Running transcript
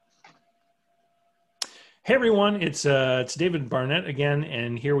Hey everyone, it's David Barnett again,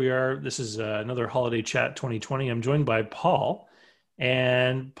 and here we are. This is another Holiday Chat 2020. I'm joined by Paul,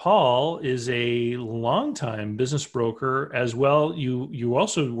 and Paul is a longtime business broker as well. You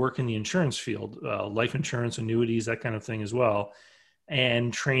also work in the insurance field, life insurance, annuities, that kind of thing as well,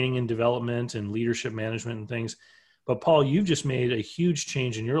 and training and development and leadership management and things. But Paul, you've just made a huge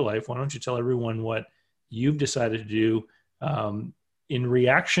change in your life. Why don't you tell everyone what you've decided to do in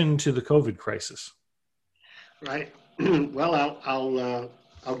reaction to the COVID crisis? Right. Well,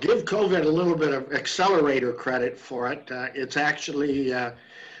 I'll give COVID a little bit of accelerator credit for it. It's actually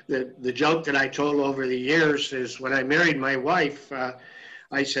the joke that I told over the years is when I married my wife.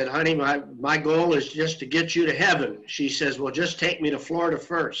 I said, "Honey, my goal is just to get you to heaven." She says, "Well, just take me to Florida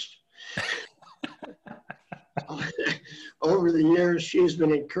first." Over the years, she's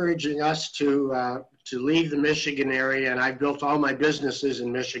been encouraging us to leave the Michigan area, and I've built all my businesses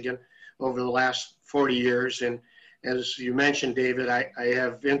in Michigan over the last 40 years. And as you mentioned, David, I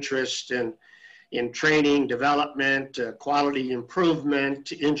have interest in training, development, quality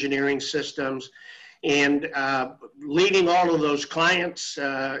improvement, engineering systems, and leading all of those clients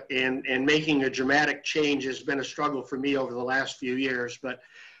and making a dramatic change has been a struggle for me over the last few years. But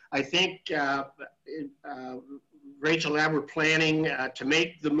I think Rachel and I were planning to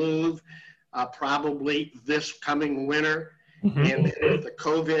make the move probably this coming winter. And then with the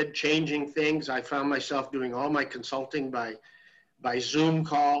COVID changing things, I found myself doing all my consulting by Zoom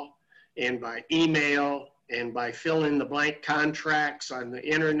call and by email and by fill in the blank contracts on the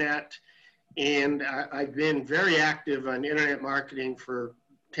internet. And I've been very active on internet marketing for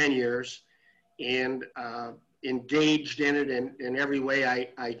 10 years and engaged in it in every way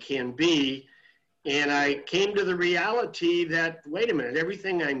I can be. And I came to the reality that, wait a minute,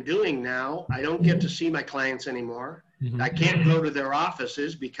 everything I'm doing now, I don't get to see my clients anymore. I can't go to their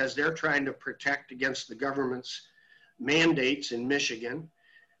offices because they're trying to protect against the government's mandates in Michigan.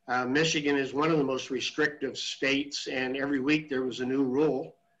 Michigan is one of the most restrictive states, and every week there was a new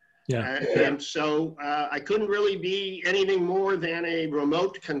rule. And so I couldn't really be anything more than a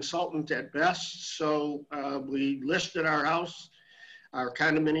remote consultant at best. So we listed our house, our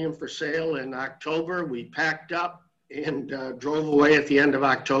condominium for sale in October. We packed up and drove away at the end of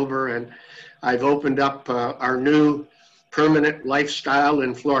October, and I've opened up our new permanent lifestyle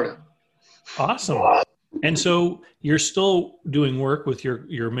in Florida. Awesome. And so you're still doing work with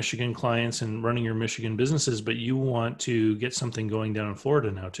your Michigan clients and running your Michigan businesses, but you want to get something going down in Florida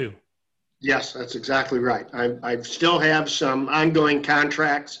now too. Yes, that's exactly right. I still have some ongoing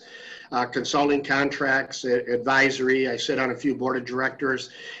contracts, consulting contracts, advisory. I sit on a few board of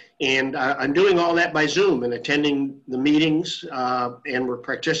directors, and I'm doing all that by Zoom and attending the meetings, and we're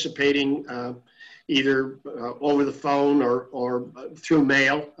participating either over the phone or through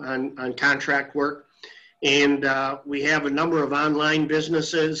mail on contract work. And we have a number of online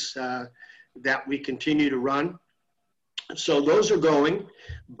businesses that we continue to run. So those are going,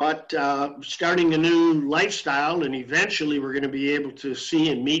 but starting a new lifestyle, and eventually we're going to be able to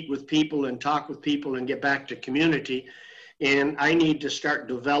see and meet with people and talk with people and get back to community. And I need to start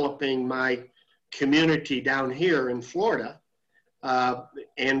developing my community down here in Florida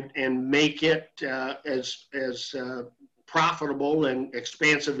and make it as profitable and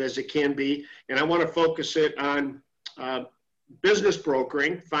expansive as it can be. And I want to focus it on business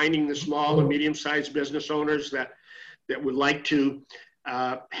brokering, finding the small and medium-sized business owners that would like to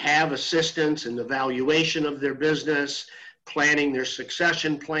have assistance in the valuation of their business, planning their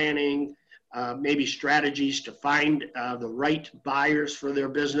succession planning, maybe strategies to find the right buyers for their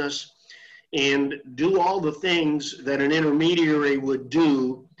business, and do all the things that an intermediary would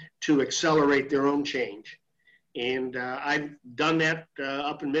do to accelerate their own change. And I've done that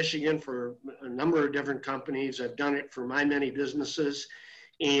up in Michigan for a number of different companies. I've done it for my many businesses.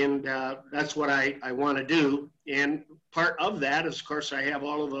 And that's what I want to do. And part of that is, of course, I have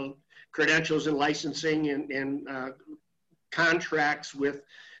all of the credentials and licensing and contracts with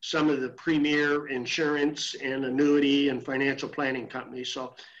some of the premier insurance and annuity and financial planning companies.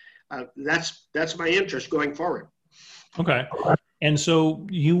 So that's my interest going forward. Okay. And so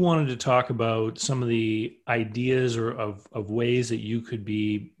you wanted to talk about some of the ideas or of ways that you could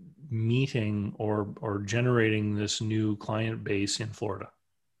be meeting or generating this new client base in Florida.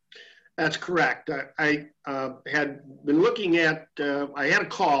 That's correct. I had been looking at, I had a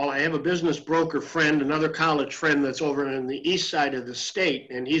call. I have a business broker friend, another college friend that's over in the east side of the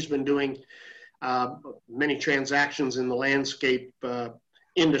state, and he's been doing many transactions in the landscape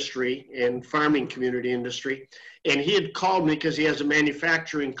industry and farming community industry. And he had called me because he has a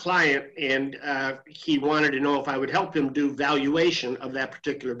manufacturing client, and he wanted to know if I would help him do valuation of that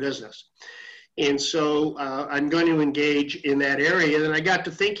particular business. And so I'm going to engage in that area. And I got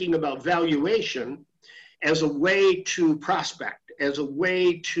to thinking about valuation as a way to prospect, as a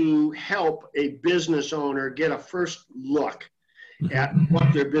way to help a business owner get a first look at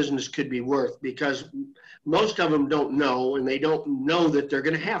what their business could be worth, because most of them don't know, and they don't know that they're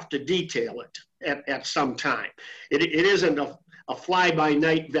going to have to detail it at some time. It isn't a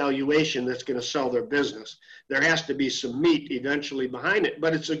fly-by-night valuation that's going to sell their business. There has to be some meat eventually behind it,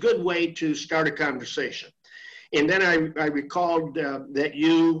 but it's a good way to start a conversation. And then I recalled that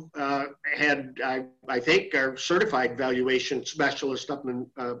you had, I think, a certified valuation specialist up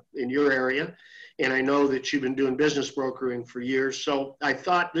in your area. And I know that you've been doing business brokering for years. So I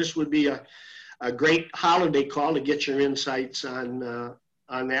thought this would be a great holiday call to get your insights on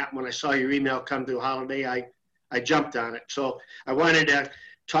that. When I saw your email come through holiday, I jumped on it. So I wanted to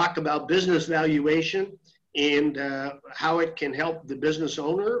talk about business valuation and how it can help the business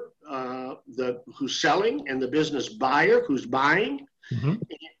owner who's selling, and the business buyer who's buying,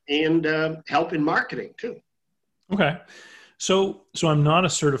 and help in marketing too. Okay. So I'm not a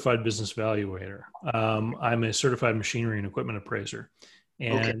certified business valuator. I'm a certified machinery and equipment appraiser.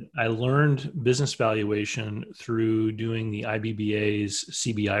 And I learned business valuation through doing the IBBA's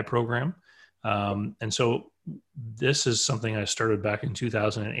CBI program. And so this is something I started back in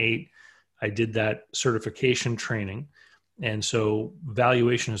 2008. I did that certification training. And so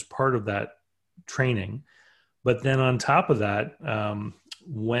valuation is part of that training. But then on top of that,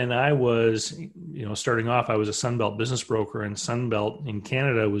 when I was, starting off, I was a Sunbelt business broker, and Sunbelt in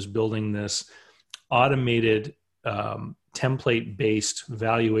Canada was building this automated template-based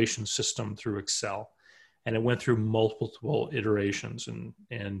valuation system through Excel. And it went through multiple iterations, and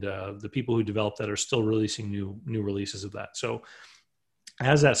the people who developed that are still releasing new releases of that. So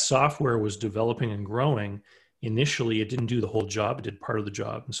as that software was developing and growing, initially it didn't do the whole job, it did part of the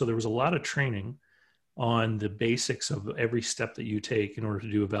job. And so there was a lot of training on the basics of every step that you take in order to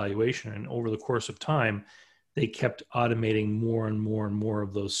do evaluation. And over the course of time, they kept automating more and more and more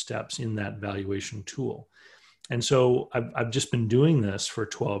of those steps in that valuation tool. And so I've just been doing this for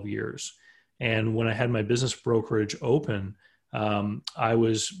 12 years. And when I had my business brokerage open, I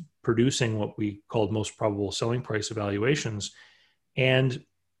was producing what we called most probable selling price evaluations. And,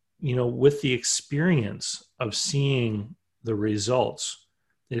 with the experience of seeing the results,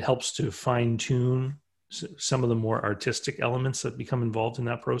 it helps to fine tune some of the more artistic elements that become involved in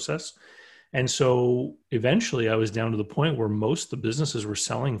that process. And so eventually I was down to the point where most of the businesses were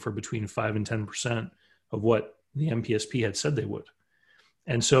selling for between 5 and 10% of what the MPSP had said they would.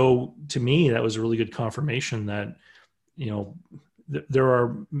 And so to me, that was a really good confirmation that, there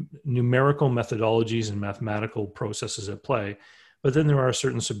are numerical methodologies and mathematical processes at play, but then there are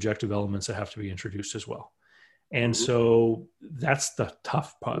certain subjective elements that have to be introduced as well. And so that's the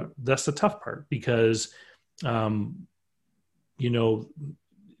tough part. That's the tough part because,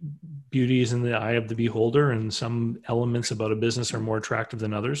 beauty is in the eye of the beholder, and some elements about a business are more attractive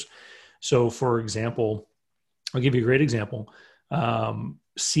than others. So for example, I'll give you a great example.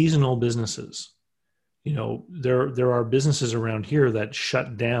 Seasonal businesses, there are businesses around here that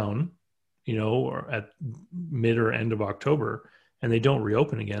shut down, or at mid or end of October, and they don't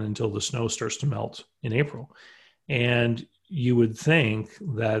reopen again until the snow starts to melt in April. And you would think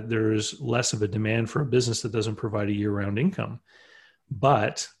that there's less of a demand for a business that doesn't provide a year-round income,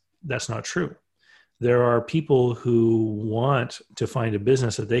 but that's not true. There are people who want to find a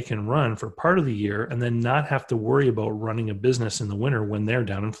business that they can run for part of the year and then not have to worry about running a business in the winter when they're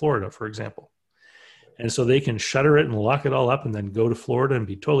down in Florida, for example. And so they can shutter it and lock it all up and then go to Florida and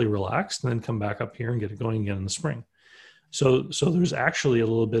be totally relaxed and then come back up here and get it going again in the spring. So there's actually a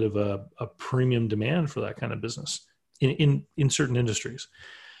little bit of a premium demand for that kind of business in certain industries.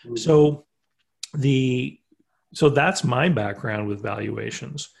 So that's my background with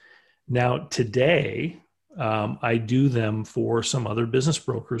valuations. Now today, I do them for some other business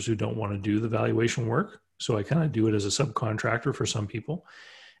brokers who don't want to do the valuation work. So I kind of do it as a subcontractor for some people.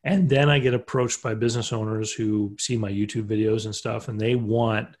 And then I get approached by business owners who see my YouTube videos and stuff, and they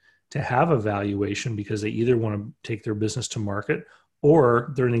want to have a valuation because they either want to take their business to market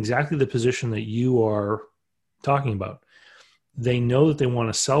or they're in exactly the position that you are talking about. They know that they want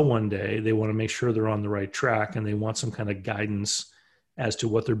to sell one day. They want to make sure they're on the right track, and they want some kind of guidance as to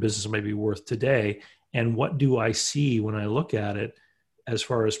what their business may be worth today. And what do I see when I look at it as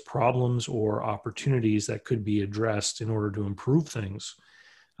far as problems or opportunities that could be addressed in order to improve things?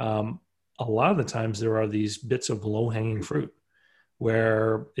 A lot of the times there are these bits of low-hanging fruit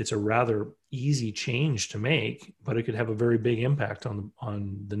where it's a rather easy change to make, but it could have a very big impact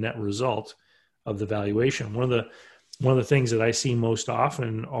on the net result of the valuation. One one of the things that I see most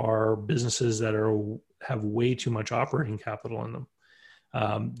often are businesses that have way too much operating capital in them.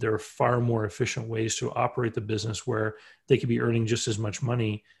 There are far more efficient ways to operate the business where they could be earning just as much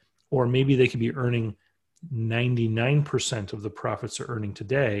money, or maybe they could be earning 99% of the profits they're earning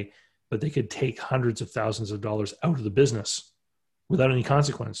today, but they could take hundreds of thousands of dollars out of the business without any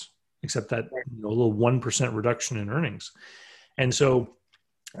consequence, except that a little 1% reduction in earnings. And so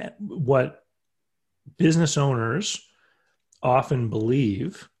what business owners often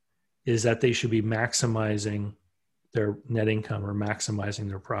believe is that they should be maximizing their net income or maximizing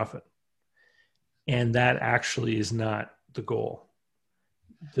their profit. And that actually is not the goal.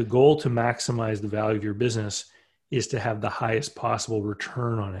 The goal to maximize the value of your business is to have the highest possible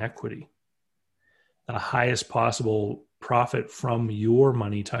return on equity, the highest possible profit from your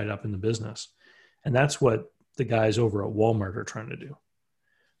money tied up in the business. And that's what the guys over at Walmart are trying to do.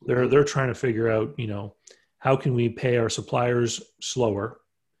 They're trying to figure out, how can we pay our suppliers slower,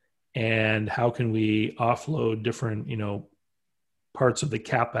 and how can we offload different, parts of the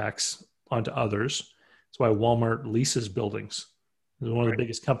CapEx onto others. That's why Walmart leases buildings. They're one of the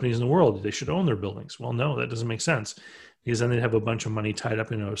biggest companies in the world. They should own their buildings. Well, no, that doesn't make sense, because then they'd have a bunch of money tied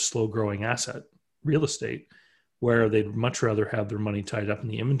up in a slow growing asset, real estate, where they'd much rather have their money tied up in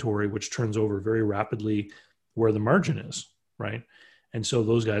the inventory, which turns over very rapidly where the margin is, right? And so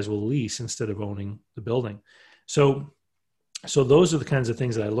those guys will lease instead of owning the building. So those are the kinds of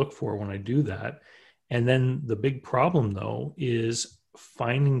things that I look for when I do that. And then the big problem, though, is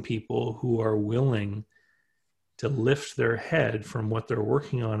finding people who are willing to lift their head from what they're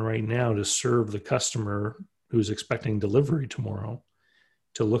working on right now to serve the customer who's expecting delivery tomorrow,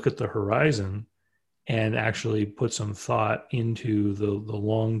 to look at the horizon and actually put some thought into the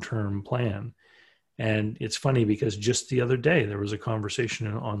long-term plan. And it's funny because just the other day, there was a conversation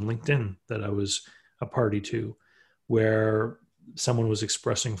on LinkedIn that I was a party to, where someone was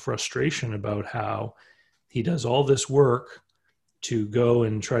expressing frustration about how he does all this work to go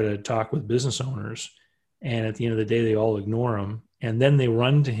and try to talk with business owners. And at the end of the day, they all ignore him. And then they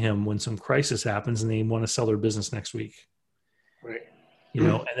run to him when some crisis happens and they want to sell their business next week. Right.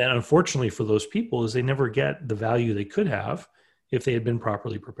 And then unfortunately for those people is they never get the value they could have if they had been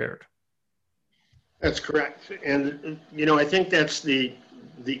properly prepared. That's correct. And, I think that's the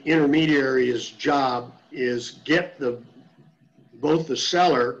intermediary's job, is get both the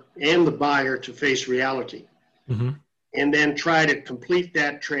seller and the buyer to face reality. Mm-hmm. And then try to complete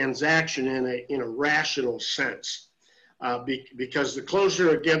that transaction in a rational sense. Because the closer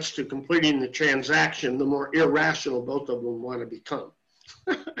it gets to completing the transaction, the more irrational both of them want to become.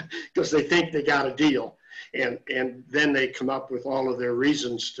 Because they think they got a deal. And then they come up with all of their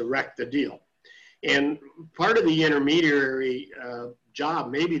reasons to wreck the deal. And part of the intermediary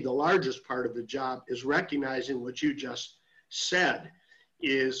job, maybe the largest part of the job, is recognizing what you just said,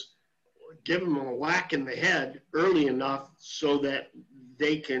 is give them a whack in the head early enough so that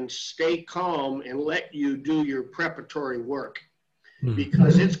they can stay calm and let you do your preparatory work. Mm-hmm.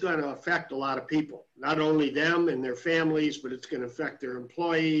 Because it's going to affect a lot of people, not only them and their families, but it's going to affect their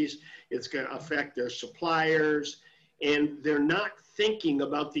employees, it's going to affect their suppliers, and they're not thinking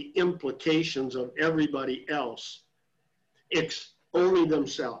about the implications of everybody else. It's only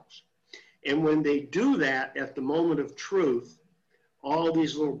themselves. And when they do that at the moment of truth, all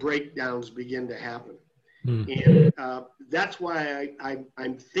these little breakdowns begin to happen. And that's why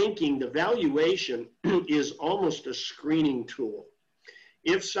I'm thinking the valuation is almost a screening tool.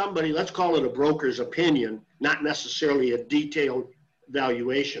 If somebody, let's call it a broker's opinion, not necessarily a detailed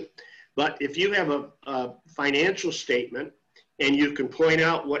valuation, but if you have a financial statement and you can point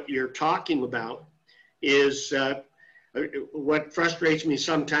out what you're talking about, is what frustrates me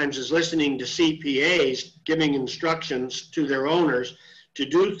sometimes is listening to CPAs giving instructions to their owners to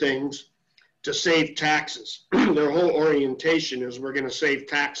do things to save taxes. Their whole orientation is we're going to save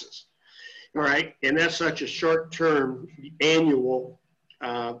taxes. All right. And that's such a short-term annual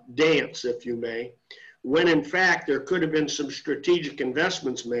dance, if you may, when in fact there could have been some strategic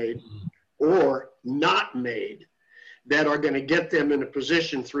investments made or not made that are going to get them in a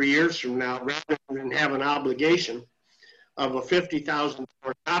position 3 years from now, rather than have an obligation of a $50,000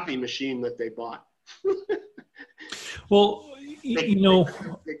 copy machine that they bought. Well, they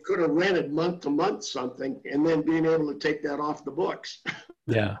could have rented month to month something and then being able to take that off the books.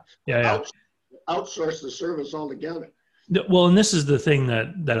 Yeah. Outsource the service altogether. Well, and this is the thing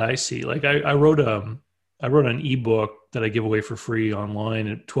that I see. Like I wrote an ebook that I give away for free online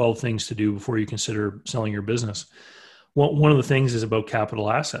at 12 things to do before you consider selling your business. Well, one of the things is about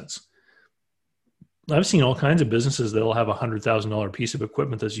capital assets. I've seen all kinds of businesses that'll have $100,000 piece of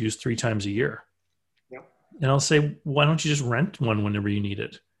equipment that's used 3 times a year. Yep. And I'll say, why don't you just rent one whenever you need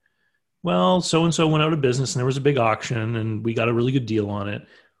it? Well, so and so went out of business and there was a big auction and we got a really good deal on it.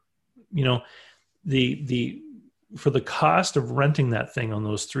 You know, the for the cost of renting that thing on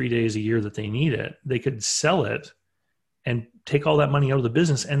those 3 days a year that they need it, they could sell it and take all that money out of the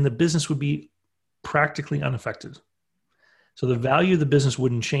business, and the business would be practically unaffected. So the value of the business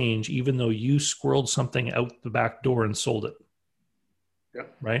wouldn't change, even though you squirreled something out the back door and sold it. Yeah.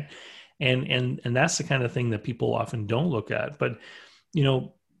 Right. And that's the kind of thing that people often don't look at. But, you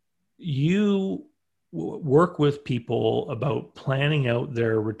know, you work with people about planning out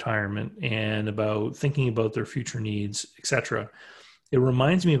their retirement and about thinking about their future needs, etc. It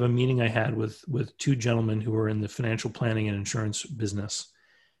reminds me of a meeting I had with two gentlemen who were in the financial planning and insurance business.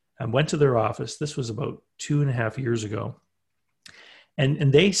 I went to their office. This was about 2.5 years ago.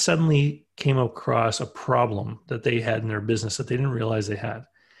 And they suddenly came across a problem that they had in their business that they didn't realize they had.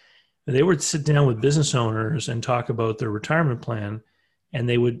 And they would sit down with business owners and talk about their retirement plan. And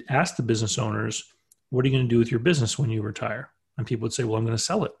they would ask the business owners, what are you going to do with your business when you retire? And people would say, well, I'm going to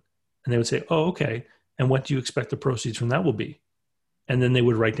sell it. And they would say, oh, okay. And what do you expect the proceeds from that will be? And then they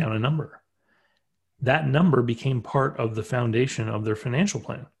would write down a number. That number became part of the foundation of their financial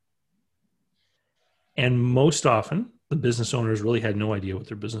plan. And most often, the business owners really had no idea what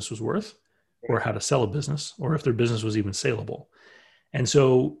their business was worth or how to sell a business or if their business was even saleable. And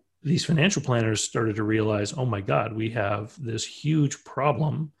so these financial planners started to realize, oh my God, we have this huge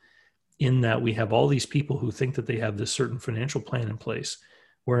problem in that we have all these people who think that they have this certain financial plan in place,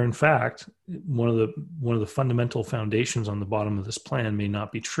 where in fact, one of the fundamental foundations on the bottom of this plan may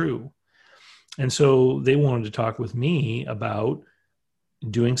not be true. And so they wanted to talk with me about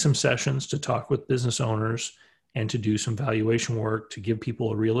doing some sessions to talk with business owners and to do some valuation work to give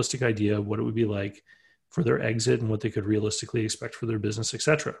people a realistic idea of what it would be like for their exit and what they could realistically expect for their business, et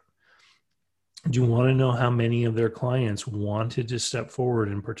cetera. Do you want to know how many of their clients wanted to step forward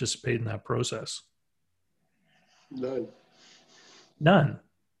and participate in that process? None.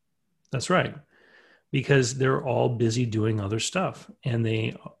 That's right. Because they're all busy doing other stuff and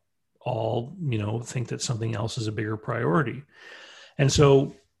they all, think that something else is a bigger priority. And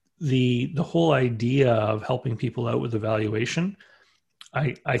so the whole idea of helping people out with evaluation,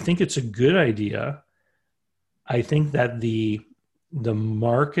 I think it's a good idea. I think that the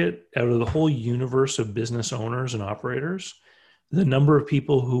market, out of the whole universe of business owners and operators, the number of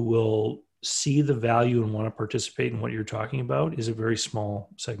people who will see the value and want to participate in what you're talking about is a very small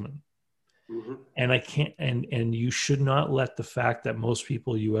segment. Mm-hmm. And you should not let the fact that most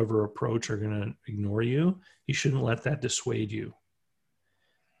people you ever approach are going to ignore you. You shouldn't let that dissuade you.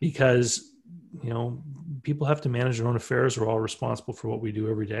 Because, people have to manage their own affairs. We're all responsible for what we do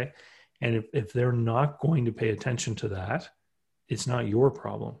every day. And if they're not going to pay attention to that, it's not your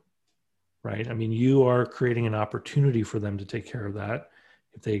problem, right? I mean, you are creating an opportunity for them to take care of that.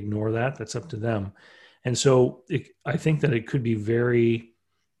 If they ignore that, that's up to them. And so I think that it could be very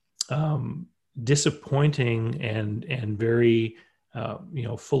disappointing and very,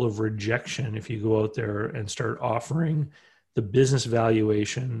 full of rejection if you go out there and start offering the business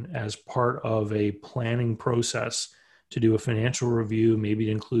valuation as part of a planning process to do a financial review. Maybe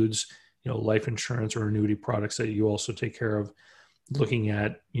it includes, life insurance or annuity products that you also take care of, looking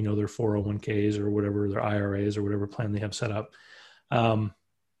at, their 401ks or whatever, their IRAs or whatever plan they have set up. I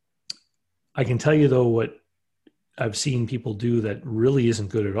can tell you though, what I've seen people do that really isn't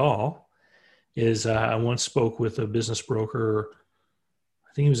good at all is I once spoke with a business broker.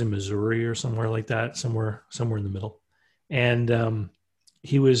 I think he was in Missouri or somewhere like that, somewhere in the middle. And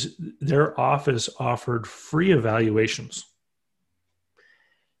their office offered free evaluations.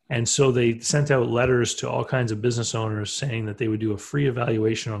 And so they sent out letters to all kinds of business owners saying that they would do a free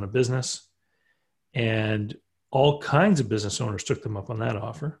evaluation on a business. And all kinds of business owners took them up on that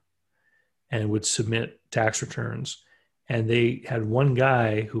offer and would submit tax returns. And they had one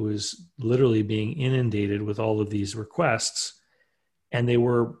guy who was literally being inundated with all of these requests. And they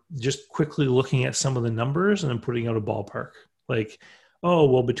were just quickly looking at some of the numbers and then putting out a ballpark. Like, oh,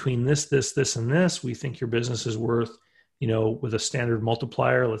 well, between this, and this, we think your business is worth, with a standard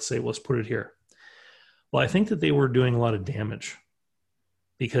multiplier, let's put it here. Well, I think that they were doing a lot of damage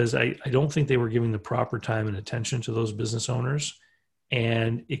because I don't think they were giving the proper time and attention to those business owners.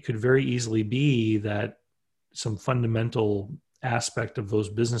 And it could very easily be that some fundamental aspect of those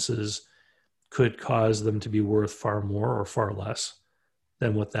businesses could cause them to be worth far more or far less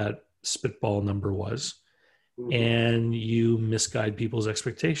than what that spitball number was. Mm-hmm. And you misguide people's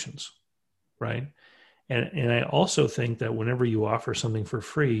expectations, right? And I also think that whenever you offer something for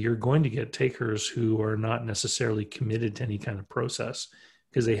free, you're going to get takers who are not necessarily committed to any kind of process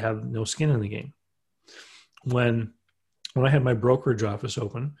because they have no skin in the game. when I had my brokerage office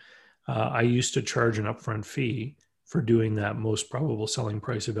open, I used to charge an upfront fee for doing that most probable selling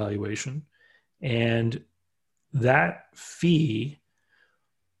price evaluation. And that fee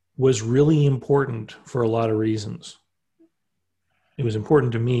was really important for a lot of reasons. It was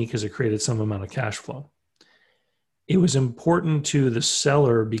important to me because it created some amount of cash flow. It was important to the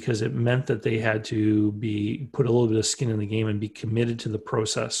seller because it meant that they had to put a little bit of skin in the game and be committed to the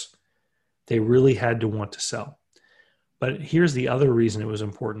process. They really had to want to sell. But here's the other reason it was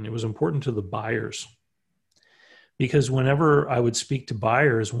important. It was important to the buyers. Because whenever I would speak to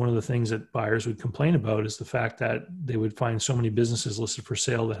buyers, one of the things that buyers would complain about is the fact that they would find so many businesses listed for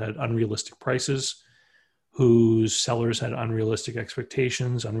sale that had unrealistic prices, whose sellers had unrealistic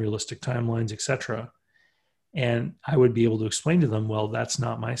expectations, unrealistic timelines, etc. And I would be able to explain to them, well, that's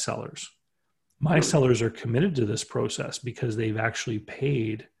not my sellers. My sellers are committed to this process because they've actually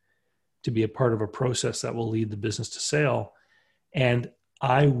paid to be a part of a process that will lead the business to sale. And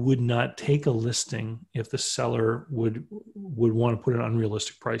I would not take a listing if the seller would want to put an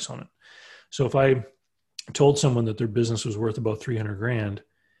unrealistic price on it. So if I told someone that their business was worth about 300 grand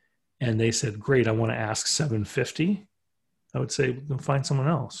and they said, great, I want to ask 750, I would say, then find someone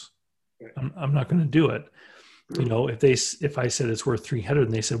else. I'm not going to do it. You know, if I said it's worth 300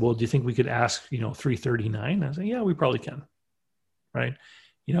 and they said, well, do you think we could ask, 339? I say, yeah, we probably can. Right.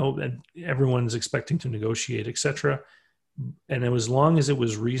 And everyone's expecting to negotiate, et cetera. And as long as it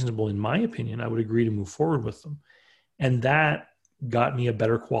was reasonable, in my opinion, I would agree to move forward with them. And that got me a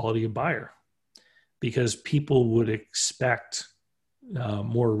better quality of buyer because people would expect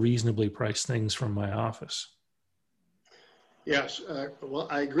more reasonably priced things from my office. Yes, well,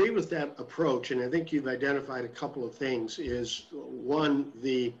 I agree with that approach, and I think you've identified a couple of things. Is one,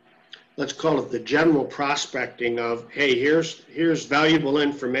 let's call it the general prospecting of, hey, here's valuable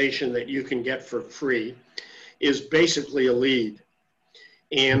information that you can get for free, is basically a lead.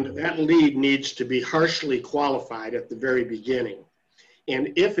 And that lead needs to be harshly qualified at the very beginning.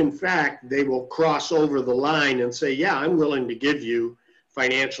 And if, in fact, they will cross over the line and say, yeah, I'm willing to give you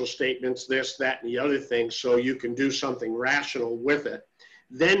financial statements, this, that, and the other thing, so you can do something rational with it,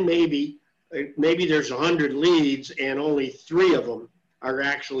 then maybe there's 100 leads and only 3 of them are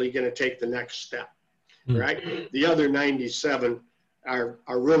actually going to take the next step, right? The other 97 are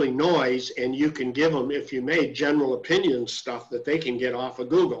really noise, and you can give them, if you may, general opinion stuff that they can get off of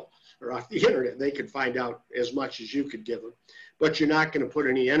Google or off the internet. They could find out as much as you could give them, but you're not going to put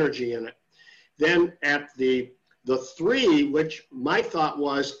any energy in it. Then at the 3, which my thought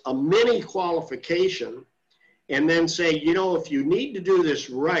was a mini qualification, and then say, if you need to do this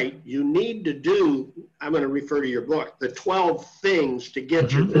right, you need to do, I'm going to refer to your book, the 12 things to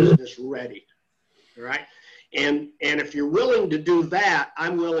get your business ready, all right? And if you're willing to do that,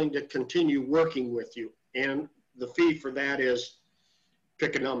 I'm willing to continue working with you. And the fee for that is,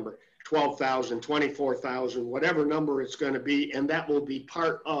 pick a number, 12,000, 24,000, whatever number it's going to be, and that will be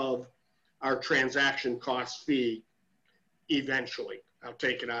part of our transaction cost fee eventually. I'll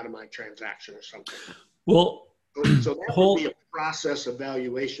take it out of my transaction or something. Well, so that would be a process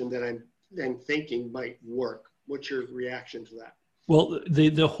evaluation that I'm thinking might work. What's your reaction to that? Well,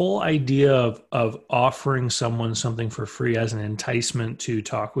 the whole idea of offering someone something for free as an enticement to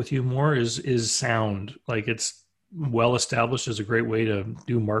talk with you more is sound. Like, it's well established as a great way to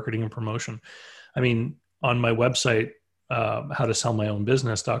do marketing and promotion. I mean, on my website,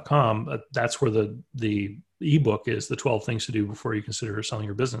 howtosellmyownbusiness.com, that's where the ebook is, the 12 things to do before you consider selling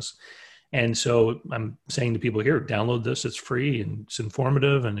your business. And so I'm saying to people here, download this, it's free and it's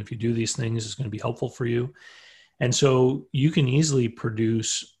informative. And if you do these things, it's going to be helpful for you. And so you can easily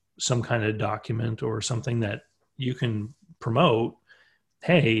produce some kind of document or something that you can promote.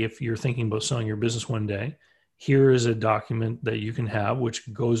 Hey, if you're thinking about selling your business one day, here is a document that you can have,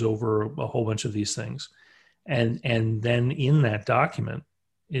 which goes over a whole bunch of these things. And then in that document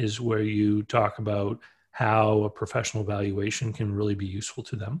is where you talk about how a professional valuation can really be useful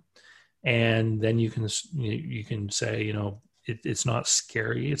to them. And then you can say, it's not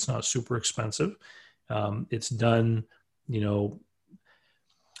scary. It's not super expensive. It's done,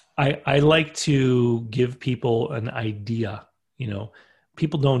 I like to give people an idea,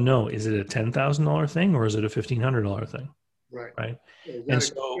 people don't know, is it a $10,000 thing or is it a $1,500 thing? Right. Right. Yeah, and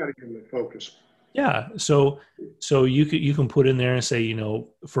so you gotta give them the focus. Yeah. So you can put in there and say,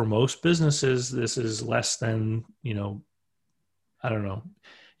 for most businesses, this is less than, I don't know,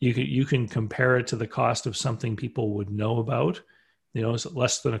 you can compare it to the cost of something people would know about, it's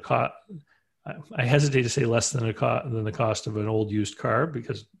less than a cost. I hesitate to say less than the cost of an old used car,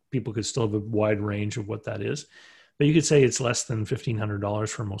 because people could still have a wide range of what that is. But you could say it's less than $1,500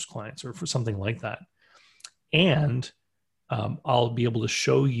 for most clients, or for something like that. And I'll be able to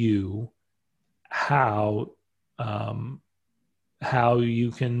show you how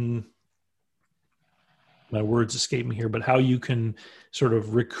you can, my words escape me here, but how you can sort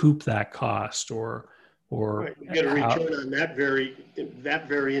of recoup that cost or right. You get a return on that very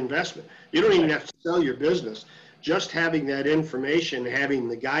investment. You don't even have to sell your business. Just having that information, having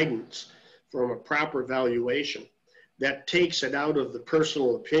the guidance from a proper valuation, that takes it out of the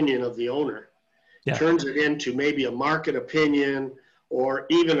personal opinion of the owner, turns it into maybe a market opinion or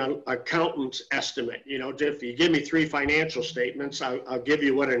even an accountant's estimate. You know, if you give me 3 financial statements, I'll give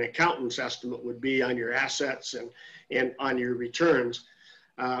you what an accountant's estimate would be on your assets and on your returns,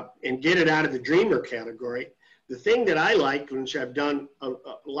 and get it out of the dreamer category. The thing that I like, which I've done a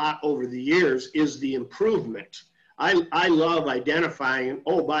lot over the years, is the improvement. I love identifying,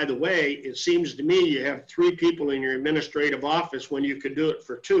 oh, by the way, it seems to me you have 3 people in your administrative office when you could do it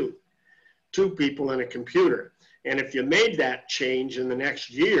for 2 people in a computer. And if you made that change in the next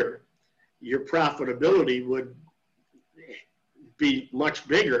year, your profitability would be much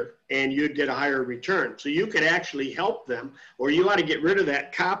bigger and you'd get a higher return. So you could actually help them, or you ought to get rid of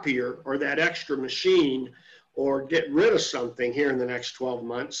that copier or that extra machine or get rid of something here in the next 12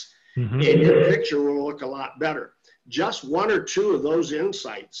 months, and your picture will look a lot better. Just 1 or 2 of those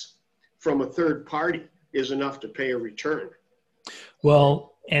insights from a third party is enough to pay a return.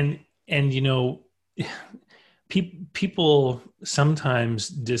 Well, and you know, people sometimes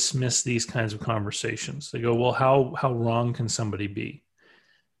dismiss these kinds of conversations. They go, well, how wrong can somebody be?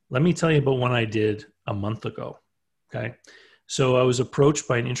 Let me tell you about one I did a month ago. Okay. So I was approached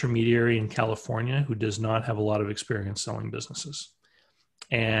by an intermediary in California who does not have a lot of experience selling businesses.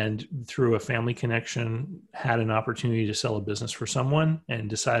 And through a family connection, had an opportunity to sell a business for someone and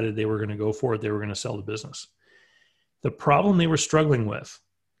decided they were going to go for it. They were going to sell the business. The problem they were struggling with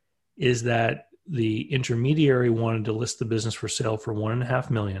is that the intermediary wanted to list the business for sale for $1.5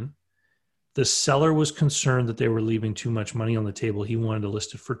 million. The seller was concerned that they were leaving too much money on the table. He wanted to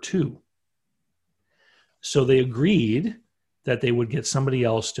list it for $2 million. So they agreed that they would get somebody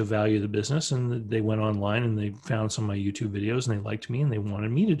else to value the business. And they went online and they found some of my YouTube videos and they liked me and they wanted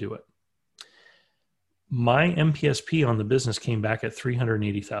me to do it. My MPSP on the business came back at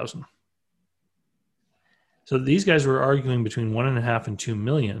 $380,000. So these guys were arguing between 1.5 and 2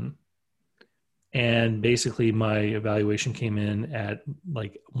 million. And basically my evaluation came in at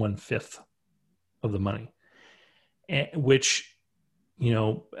like 1/5 of the money, which, you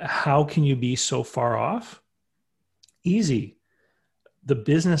know, how can you be so far off? Easy. The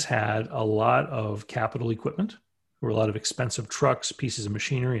business had a lot of capital equipment, or a lot of expensive trucks, pieces of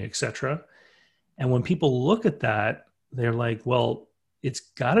machinery, etc. And when people look at that, they're like, well, it's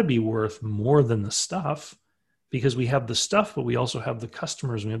got to be worth more than the stuff, because we have the stuff, but we also have the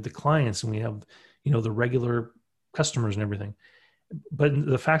customers, and we have the clients, and we have, you know, the regular customers and everything. But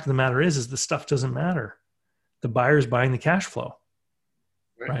the fact of the matter is the stuff doesn't matter. The buyer's buying the cash flow,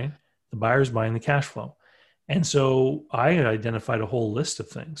 right? The buyer's buying the cash flow. And so I identified a whole list of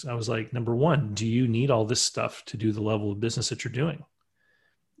things. I was like, number one, do you need all this stuff to do the level of business that you're doing?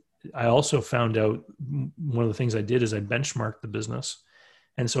 I also found out, one of the things I did is I benchmarked the business.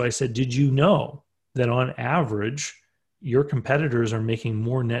 And so I said, did you know that on average, your competitors are making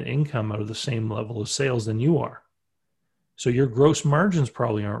more net income out of the same level of sales than you are? So your gross margins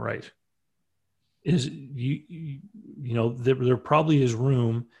probably aren't right. You know, there probably is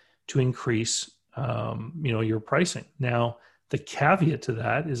room to increase you know, your pricing. Now, the caveat to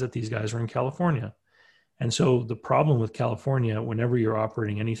that is that these guys are in California. And so the problem with California, whenever you're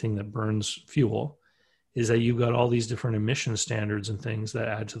operating anything that burns fuel, is that you've got all these different emission standards and things that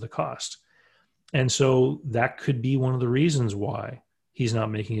add to the cost. And so that could be one of the reasons why he's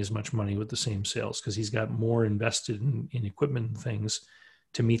not making as much money with the same sales, because he's got more invested in equipment and things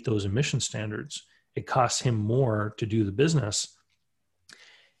to meet those emission standards. It costs him more to do the business.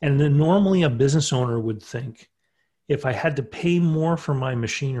 And then normally a business owner would think, if I had to pay more for my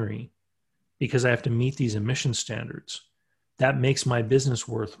machinery because I have to meet these emission standards, that makes my business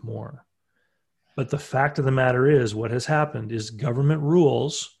worth more. But the fact of the matter is, what has happened is government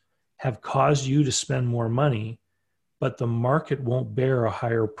rules have caused you to spend more money, but the market won't bear a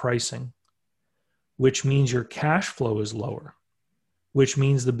higher pricing, which means your cash flow is lower, which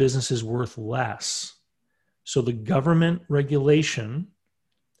means the business is worth less. So the government regulation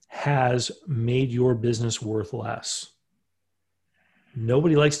has made your business worth less.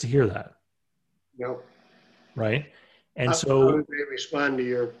 Nobody likes to hear that. No. Right? And how so did they respond to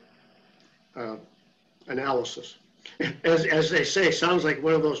your analysis? As they say, sounds like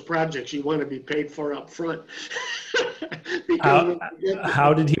one of those projects you want to be paid for up front.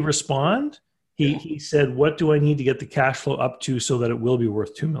 how did he respond? He said, what do I need to get the cash flow up to so that it will be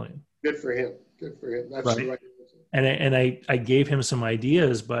worth $2 million? Good for him. Good for him. That's right. the right answer. And I gave him some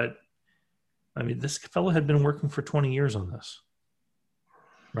ideas, but I mean, this fellow had been working for 20 years on this,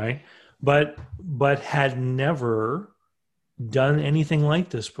 right? But had never done anything like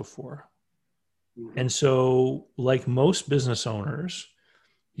this before. Mm-hmm. And so, like most business owners,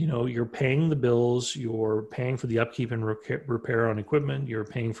 you're paying the bills, you're paying for the upkeep and repair on equipment, you're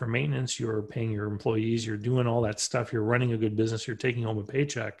paying for maintenance, you're paying your employees, you're doing all that stuff, you're running a good business, you're taking home a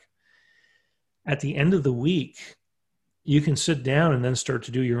paycheck. At the end of the week, you can sit down and then start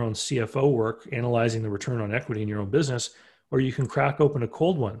to do your own CFO work, analyzing the return on equity in your own business, or you can crack open a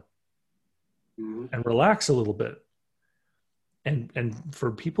cold one mm-hmm. and relax a little bit. And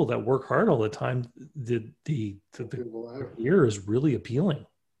for people that work hard all the time, the year is really appealing.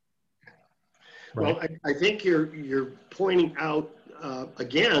 Right? Well, I think you're pointing out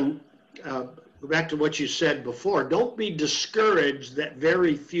again. Go back to what you said before. Don't be discouraged that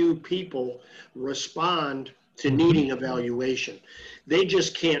very few people respond to mm-hmm. needing evaluation. They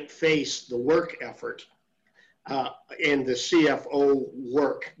just can't face the work effort and the CFO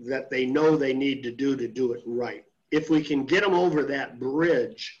work that they know they need to do it right. If we can get them over that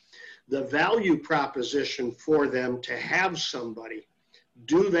bridge, the value proposition for them to have somebody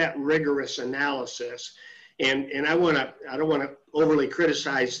do that rigorous analysis, and I don't want to overly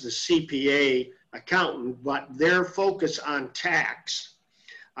criticize the CPA accountant, but their focus on tax.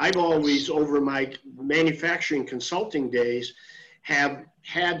 I've always, over my manufacturing consulting days, have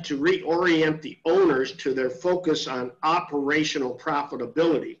had to reorient the owners to their focus on operational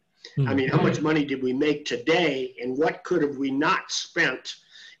profitability. Mm-hmm. I mean, how much money did we make today, and what could have we not spent,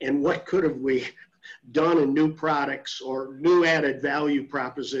 and what could have we done in new products or new added value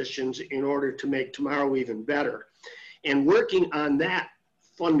propositions in order to make tomorrow even better? And working on that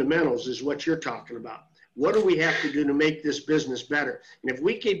fundamentals is what you're talking about. What do we have to do to make this business better? And if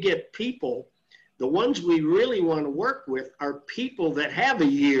we could get people, the ones we really want to work with are people that have a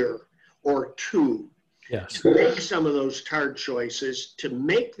year or two yes. to make some of those hard choices, to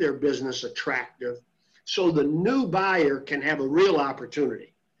make their business attractive so the new buyer can have a real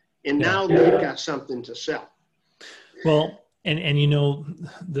opportunity. And now they've got something to sell. Well, and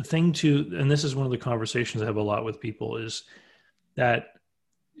the thing too, and this is one of the conversations I have a lot with people, is that,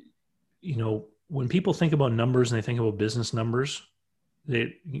 when people think about numbers and they think about business numbers,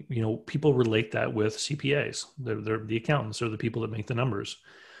 people relate that with CPAs. They're the accountants or the people that make the numbers.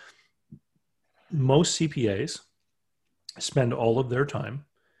 Most CPAs spend all of their time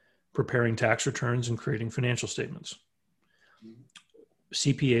preparing tax returns and creating financial statements.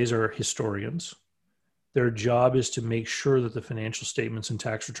 CPAs are historians. Their job is to make sure that the financial statements and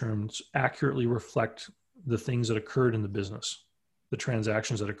tax returns accurately reflect the things that occurred in the business, the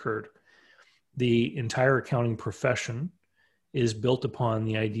transactions that occurred. The entire accounting profession is built upon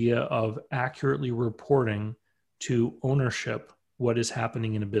the idea of accurately reporting to ownership what is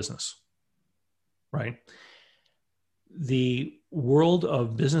happening in a business, right? The world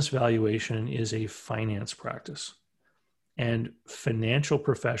of business valuation is a finance practice. And financial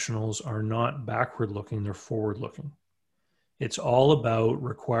professionals are not backward looking, they're forward looking. It's all about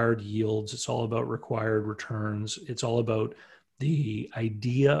required yields. It's all about required returns. It's all about the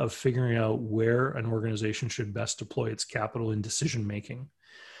idea of figuring out where an organization should best deploy its capital in decision making.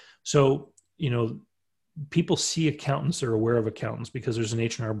 So, people see accountants, they're aware of accountants because there's an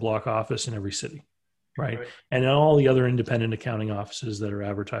H&R Block office in every city, right? And all the other independent accounting offices that are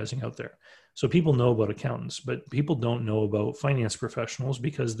advertising out there. So people know about accountants, but people don't know about finance professionals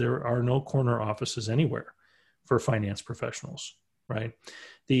because there are no corner offices anywhere for finance professionals, right?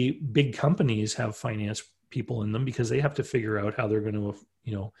 The big companies have finance people in them because they have to figure out how they're going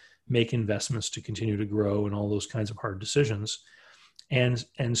to, make investments to continue to grow and all those kinds of hard decisions. And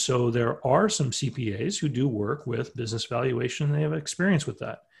so there are some CPAs who do work with business valuation, and they have experience with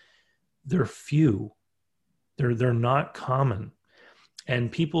that. They're few. They're not common.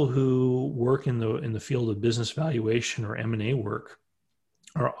 And people who work in the field of business valuation or M&A work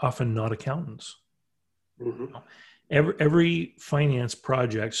are often not accountants. Mm-hmm. Every finance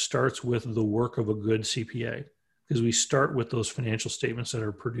project starts with the work of a good CPA, because we start with those financial statements that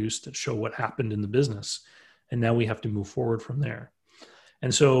are produced that show what happened in the business. And now we have to move forward from there.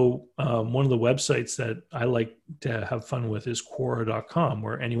 And so one of the websites that I like to have fun with is Quora.com,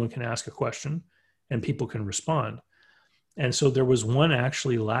 where anyone can ask a question and people can respond. And so there was one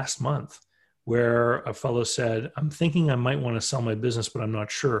actually last month where a fellow said, I'm thinking I might want to sell my business, but I'm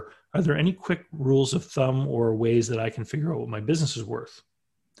not sure. Are there any quick rules of thumb or ways that I can figure out what my business is worth?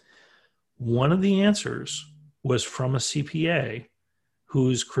 One of the answers was from a CPA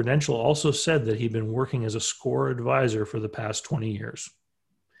whose credential also said that he'd been working as a SCORE advisor for the past 20 years.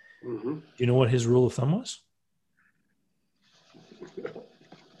 Mm-hmm. Do you know what his rule of thumb was?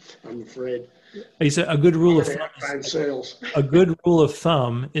 I'm afraid. He said a good rule of thumb sales. A good rule of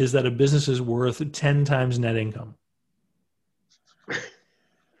thumb is that a business is worth 10 times net income.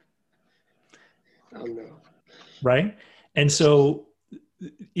 Oh no. Right? And so,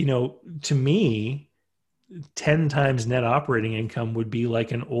 you know, to me, 10 times net operating income would be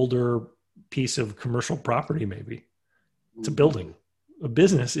like an older piece of commercial property, maybe. It's a building. A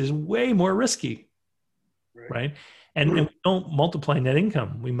business is way more risky, right? And we don't multiply net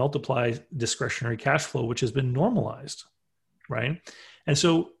income. We multiply discretionary cash flow, which has been normalized, right? And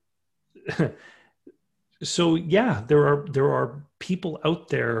so, yeah, there are people out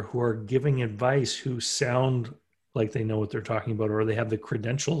there who are giving advice who sound like they know what they're talking about, or they have the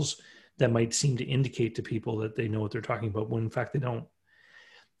credentials that might seem to indicate to people that they know what they're talking about, when in fact they don't.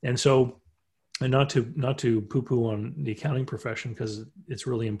 And so, and not to poo-poo on the accounting profession, because it's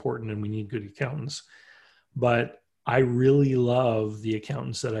really important and we need good accountants, but I really love the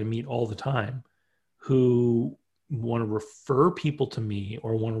accountants that I meet all the time who want to refer people to me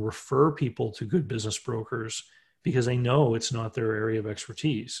or want to refer people to good business brokers because they know it's not their area of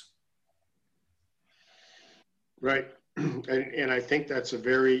expertise. Right. And I think that's a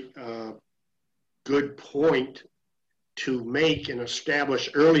very good point to make and establish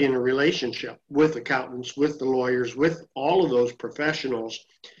early in a relationship with accountants, with the lawyers, with all of those professionals,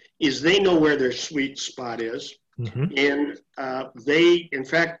 is they know where their sweet spot is. Mm-hmm. And they, in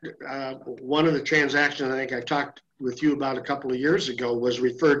fact, one of the transactions I think I talked with you about a couple of years ago was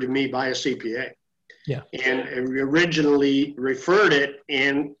referred to me by a CPA. Yeah. And we originally referred it,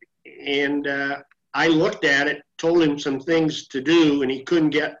 and I looked at it, told him some things to do, and he couldn't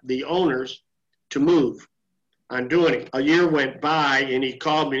get the owners to move on doing it. A year went by, and he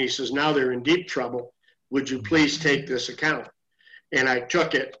called me and he says, now they're in deep trouble. Would you please take this account? And I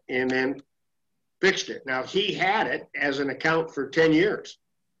took it and then fixed it. Now, he had it as an account for 10 years.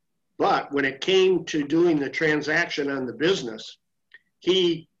 But when it came to doing the transaction on the business,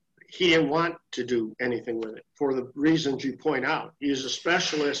 he didn't want to do anything with it for the reasons you point out. He's a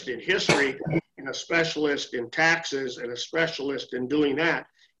specialist in history and a specialist in taxes and a specialist in doing that.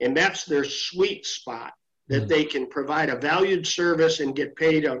 And that's their sweet spot, that they can provide a valued service and get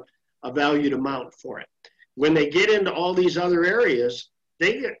paid a valued amount for it. When they get into all these other areas,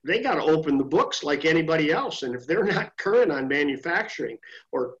 they got to open the books like anybody else. And if they're not current on manufacturing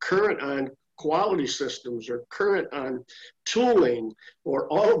or current on quality systems or current on tooling or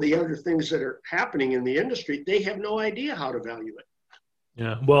all of the other things that are happening in the industry, they have no idea how to value it.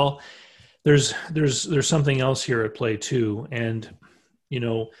 Yeah. Well, there's something else here at play too. And, you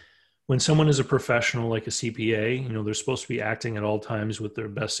know, when someone is a professional like a CPA, you know, they're supposed to be acting at all times with their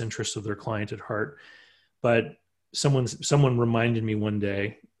best interest of their client at heart. But someone reminded me one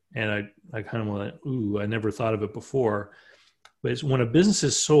day, and I kind of went, ooh, I never thought of it before. But it's when a business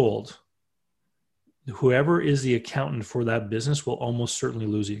is sold, whoever is the accountant for that business will almost certainly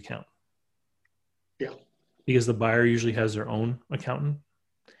lose the account. Yeah. Because the buyer usually has their own accountant.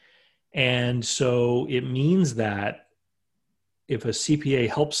 And so it means that if a CPA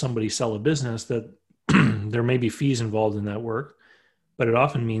helps somebody sell a business, that there may be fees involved in that work, but it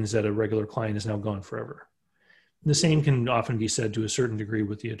often means that a regular client is now gone forever. The same can often be said to a certain degree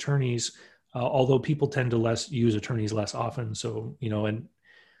with the attorneys, although people tend to use attorneys less often. So, you know, and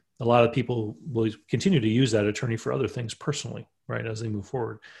a lot of people will continue to use that attorney for other things personally, right, as they move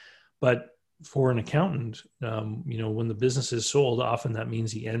forward. But for an accountant, you know, when the business is sold, often that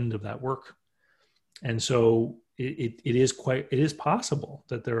means the end of that work. And so it is possible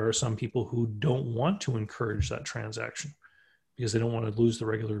that there are some people who don't want to encourage that transaction because they don't want to lose the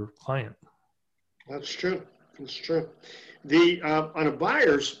regular client. That's true. That's true. On a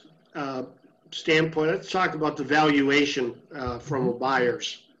buyer's standpoint, let's talk about the valuation from a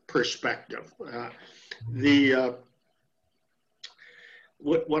buyer's perspective.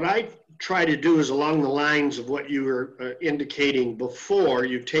 What I try to do is along the lines of what you were indicating before.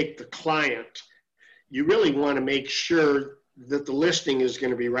 You take the client. You really want to make sure that the listing is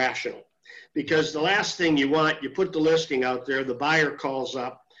going to be rational, because the last thing you want, you put the listing out there, the buyer calls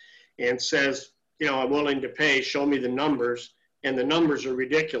up and says, you know, I'm willing to pay, show me the numbers, and the numbers are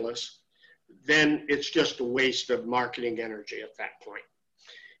ridiculous, then it's just a waste of marketing energy at that point.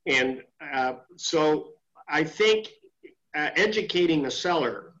 And so I think educating a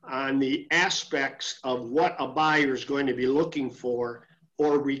seller on the aspects of what a buyer is going to be looking for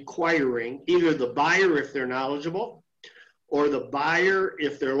or requiring, either the buyer if they're knowledgeable, or the buyer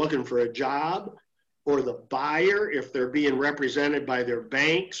if they're looking for a job, for the buyer, if they're being represented by their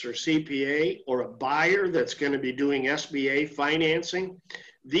banks or CPA, or a buyer that's going to be doing SBA financing.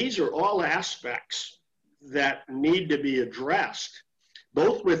 These are all aspects that need to be addressed,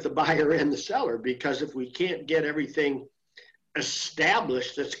 both with the buyer and the seller, because if we can't get everything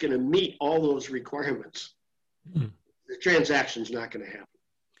established that's going to meet all those requirements, the transaction's not going to happen.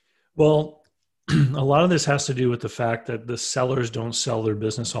 Well, a lot of this has to do with the fact that the sellers don't sell their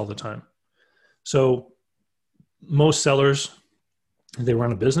business all the time. So most sellers, if they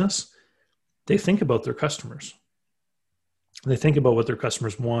run a business, they think about their customers. They think about what their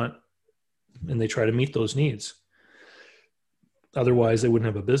customers want, and they try to meet those needs. Otherwise, they wouldn't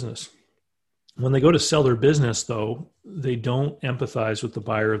have a business. When they go to sell their business, though, they don't empathize with the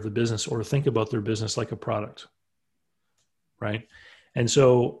buyer of the business or think about their business like a product, right? And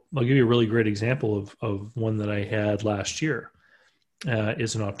so I'll give you a really great example of one that I had last year. It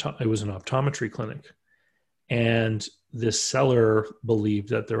was an optometry clinic. And this seller believed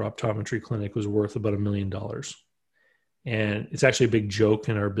that their optometry clinic was worth about $1 million. And it's actually a big joke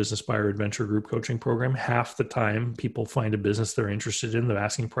in our Business Buyer Adventure Group coaching program. Half the time people find a business they're interested in, the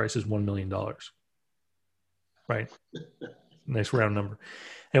asking price is $1 million. Right? Nice round number.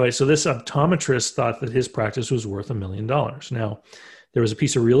 Anyway, so this optometrist thought that his practice was worth $1 million. Now, there was a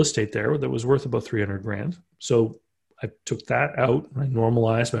piece of real estate there that was worth about $300,000. So I took that out and I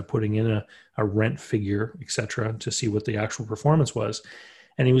normalized by putting in a rent figure, et cetera, to see what the actual performance was.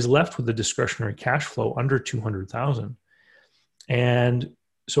 And he was left with a discretionary cash flow under $200,000. And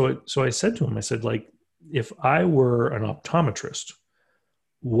so I said to him, I said, like, if I were an optometrist,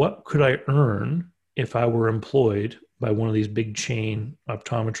 what could I earn if I were employed by one of these big chain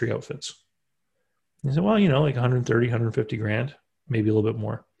optometry outfits? He said, well, like 130, 150 grand, maybe a little bit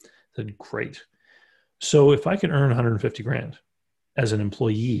more. I said, great. So if I could earn 150 grand as an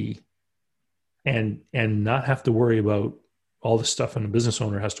employee and not have to worry about all the stuff a business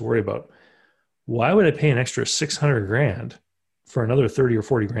owner has to worry about, why would I pay an extra 600 grand for another 30 or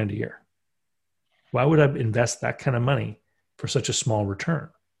 40 grand a year? Why would I invest that kind of money for such a small return?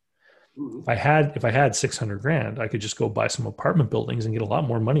 If I had 600 grand, I could just go buy some apartment buildings and get a lot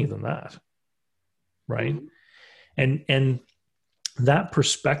more money than that. Right. And that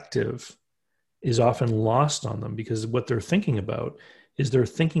perspective is often lost on them, because what they're thinking about is they're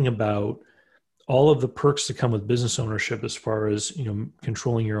thinking about all of the perks that come with business ownership, as far as,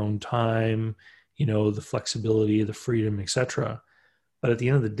 controlling your own time, the flexibility, the freedom, et cetera. But at the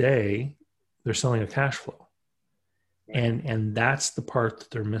end of the day, they're selling a cash flow. And that's the part that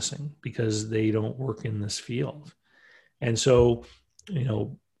they're missing, because they don't work in this field. And so,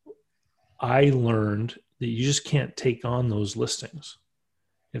 I learned that you just can't take on those listings.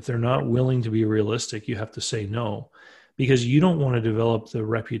 If they're not willing to be realistic, you have to say no, because you don't want to develop the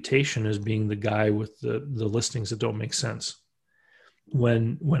reputation as being the guy with the listings that don't make sense.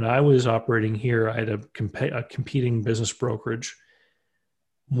 When I was operating here, I had a competing business brokerage.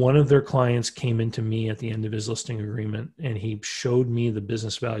 One of their clients came into me at the end of his listing agreement, and he showed me the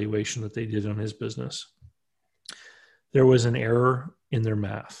business valuation that they did on his business. There was an error in their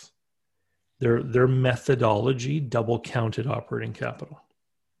math. Their methodology double counted operating capital.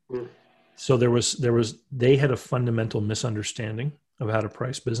 So they had a fundamental misunderstanding of how to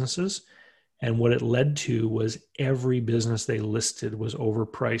price businesses. And what it led to was every business they listed was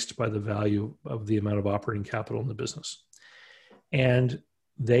overpriced by the value of the amount of operating capital in the business. And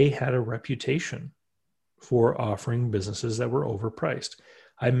they had a reputation for offering businesses that were overpriced.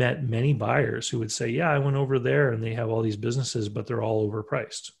 I met many buyers who would say, yeah, I went over there and they have all these businesses, but they're all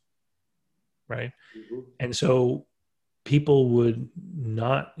overpriced. Right. And so people would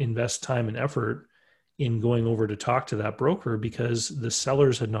not invest time and effort in going over to talk to that broker, because the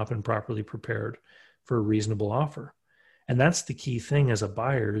sellers had not been properly prepared for a reasonable offer. And that's the key thing as a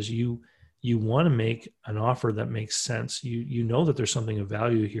buyer, is you want to make an offer that makes sense. You know that there's something of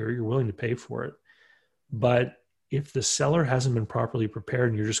value here. You're willing to pay for it. But if the seller hasn't been properly prepared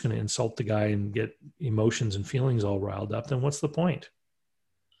and you're just going to insult the guy and get emotions and feelings all riled up, then what's the point?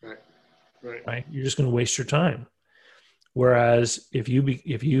 Right? You're just going to waste your time. Whereas if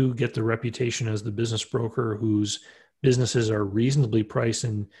you get the reputation as the business broker whose businesses are reasonably priced,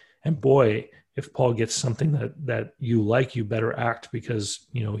 and boy, if Paul gets something that you like, you better act, because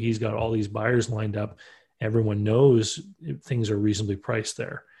he's got all these buyers lined up. Everyone knows things are reasonably priced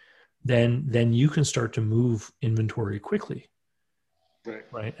there. Then you can start to move inventory quickly.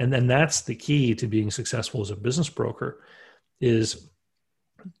 Right. And then that's the key to being successful as a business broker, is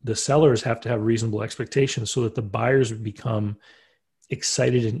the sellers have to have reasonable expectations so that the buyers become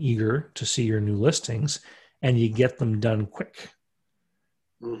excited and eager to see your new listings, and you get them done quick.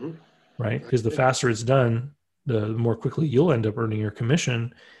 right? Because the faster it's done, the more quickly you'll end up earning your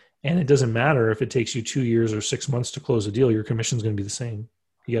commission. And it doesn't matter if it takes you 2 years or 6 months to close a deal, your commission is going to be the same.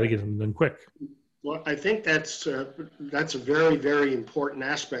 You got to get them done quick. Well, I think that's a very, very important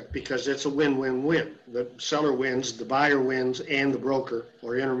aspect, because it's a win-win-win. The seller wins, the buyer wins, and the broker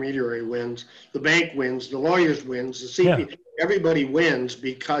or intermediary wins. The bank wins, the lawyers wins, the CP, everybody wins,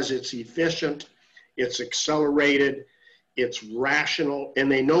 because it's efficient, it's accelerated, it's rational,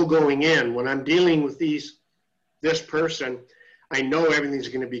 and they know going in, when I'm dealing with this person, I know everything's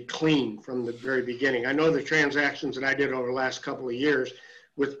going to be clean from the very beginning. I know the transactions that I did over the last couple of years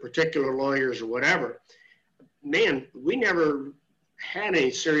with particular lawyers or whatever, man, we never had any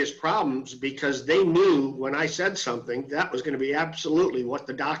serious problems, because they knew when I said something, that was going to be absolutely what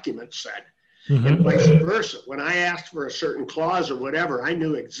the document said. Mm-hmm. And vice versa. When I asked for a certain clause or whatever, I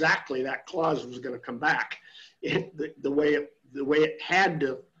knew exactly that clause was going to come back the way it had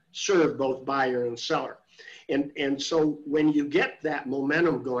to serve both buyer and seller. And so when you get that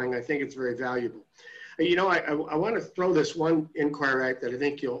momentum going, I think it's very valuable. You know, I want to throw this one inquiry out that I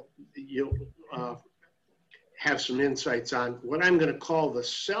think you'll have some insights on. What I'm going to call the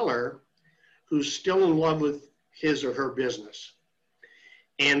seller who's still in love with his or her business.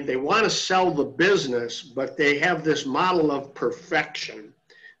 And they want to sell the business, but they have this model of perfection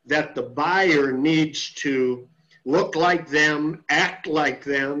that the buyer needs to look like them, act like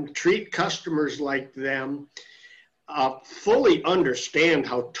them, treat customers like them, fully understand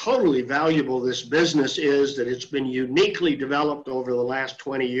how totally valuable this business is, that it's been uniquely developed over the last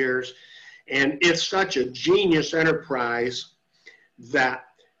 20 years. And it's such a genius enterprise that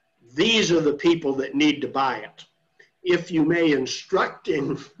these are the people that need to buy it. If you may,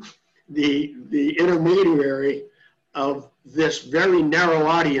 instructing the intermediary of this very narrow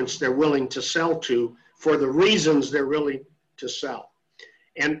audience they're willing to sell to for the reasons they're willing to sell.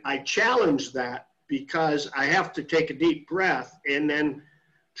 And I challenge that, because I have to take a deep breath and then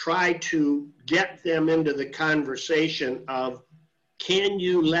try to get them into the conversation of, can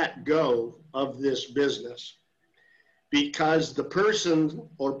you let go of this business? Because the person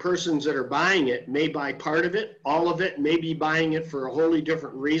or persons that are buying it may buy part of it, all of it, may be buying it for a wholly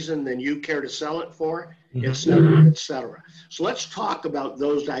different reason than you care to sell it for, et cetera, et cetera. So let's talk about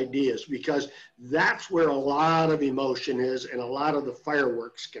those ideas, because that's where a lot of emotion is and a lot of the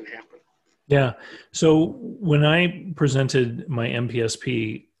fireworks can happen. Yeah. So when I presented my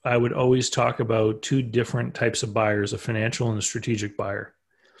MPSP, I would always talk about two different types of buyers, a financial and a strategic buyer.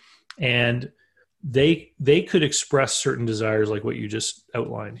 And they could express certain desires like what you just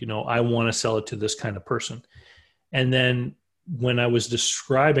outlined. You know, I want to sell it to this kind of person. And then when I was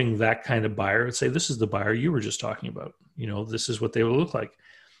describing that kind of buyer, I'd say, this is the buyer you were just talking about. You know, this is what they would look like.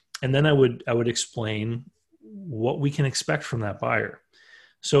 And then I would explain what we can expect from that buyer.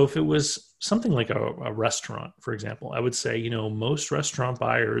 So if it was something like a restaurant, for example, I would say, you know, most restaurant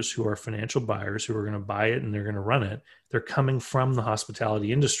buyers who are financial buyers who are going to buy it and they're going to run it, they're coming from the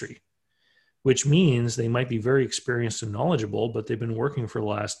hospitality industry, which means they might be very experienced and knowledgeable, but they've been working for the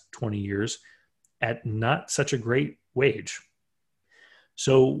last 20 years at not such a great wage.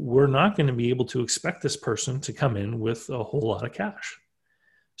 So we're not going to be able to expect this person to come in with a whole lot of cash.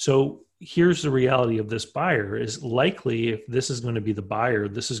 So here's the reality of this buyer is, likely if this is going to be the buyer,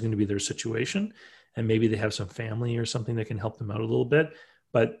 this is going to be their situation. And maybe they have some family or something that can help them out a little bit,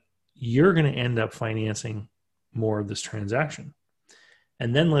 but you're going to end up financing more of this transaction.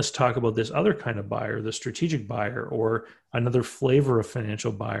 And then let's talk about this other kind of buyer, the strategic buyer, or another flavor of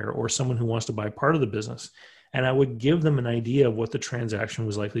financial buyer, or someone who wants to buy part of the business. And I would give them an idea of what the transaction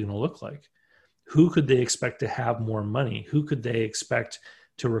was likely going to look like. Who could they expect to have more money? Who could they expect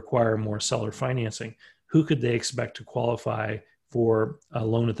to require more seller financing? Who could they expect to qualify for a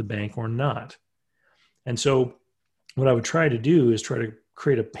loan at the bank or not? And so what I would try to do is try to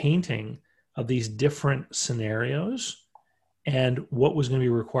create a painting of these different scenarios and what was going to be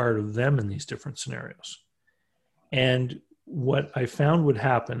required of them in these different scenarios. And what I found would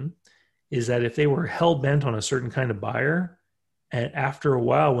happen is that if they were hell-bent on a certain kind of buyer, and after a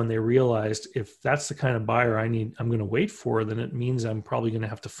while, when they realized, if that's the kind of buyer I'm going to wait for, then it means I'm probably going to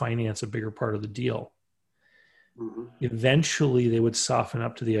have to finance a bigger part of the deal. Mm-hmm. Eventually, they would soften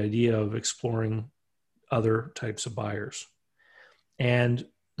up to the idea of exploring other types of buyers. And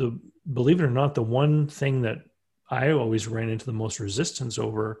believe it or not, the one thing that I always ran into the most resistance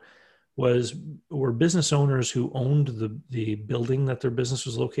over were business owners who owned the building that their business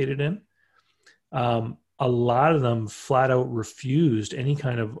was located in. A lot of them flat out refused any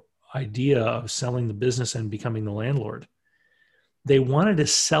kind of idea of selling the business and becoming the landlord. They wanted to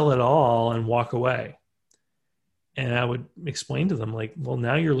sell it all and walk away. And I would explain to them, like, well,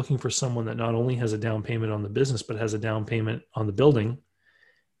 now you're looking for someone that not only has a down payment on the business, but has a down payment on the building,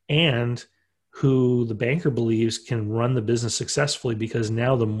 and who the banker believes can run the business successfully because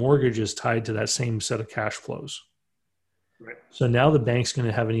now the mortgage is tied to that same set of cash flows. Right. So now the bank's going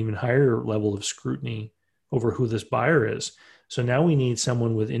to have an even higher level of scrutiny over who this buyer is. So now we need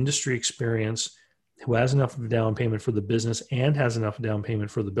someone with industry experience who has enough of a down payment for the business and has enough down payment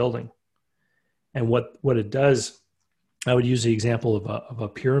for the building. And what it does, I would use the example of a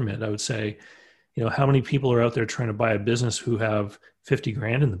pyramid. I would say, how many people are out there trying to buy a business who have 50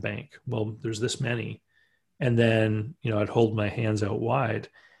 grand in the bank? Well, there's this many. And then, I'd hold my hands out wide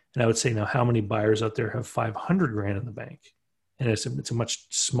and I would say, now how many buyers out there have 500 grand in the bank? And it's a much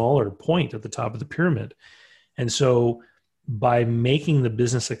smaller point at the top of the pyramid. And so by making the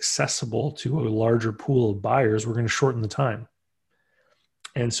business accessible to a larger pool of buyers, we're going to shorten the time.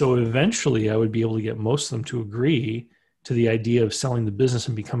 And so eventually I would be able to get most of them to agree to the idea of selling the business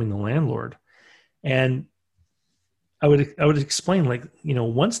and becoming the landlord. And I would explain, like,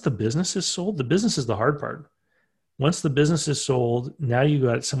 once the business is sold, the business is the hard part. Once the business is sold, now you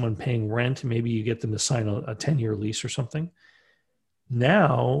got someone paying rent. Maybe you get them to sign a 10-year lease or something.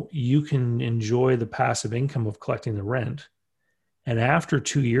 Now you can enjoy the passive income of collecting the rent. And after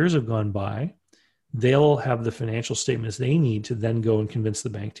 2 years have gone by, they'll have the financial statements they need to then go and convince the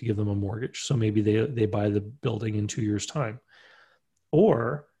bank to give them a mortgage. So maybe they buy the building in 2 years' time.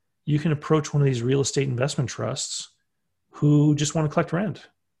 Or you can approach one of these real estate investment trusts who just want to collect rent.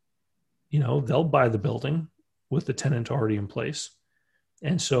 They'll buy the building with the tenant already in place.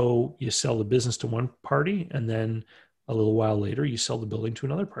 And so you sell the business to one party, and then a little while later, you sell the building to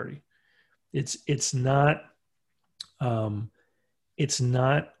another party. It's not going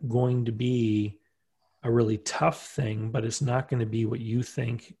to be a really tough thing, but it's not going to be what you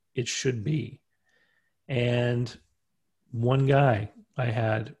think it should be. And one guy I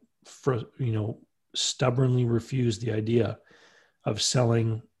had, stubbornly refused the idea of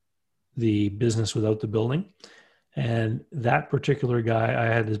selling the business without the building. And that particular guy, I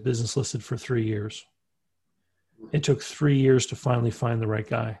had his business listed for 3 years. It took 3 years to finally find the right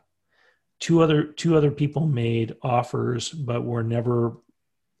guy. Two other people made offers, but were never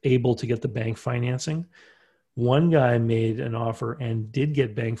able to get the bank financing. One guy made an offer and did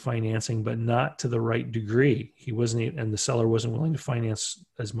get bank financing, but not to the right degree. And the seller wasn't willing to finance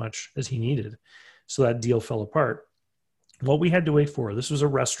as much as he needed. So that deal fell apart. What we had to wait for, this was a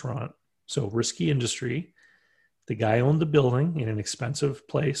restaurant, so risky industry. The guy owned the building in an expensive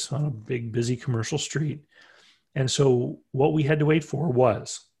place on a big, busy commercial street. And so what we had to wait for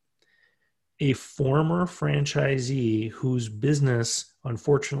was a former franchisee whose business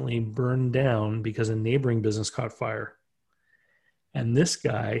unfortunately burned down because a neighboring business caught fire. And this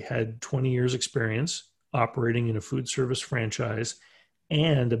guy had 20 years experience operating in a food service franchise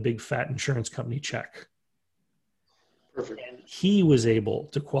and a big fat insurance company check. Perfect. And he was able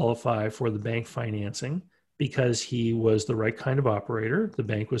to qualify for the bank financing because he was the right kind of operator. The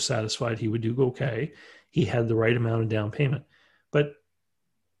bank was satisfied he would do okay. He had the right amount of down payment. But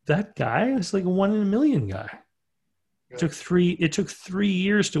that guy is like a 1 in a million guy. Yeah. It took 3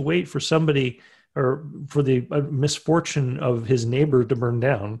 years to wait for somebody, or for the misfortune of his neighbor to burn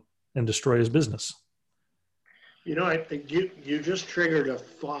down and destroy his business. I think you just triggered a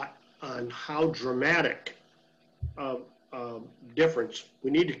thought on how dramatic difference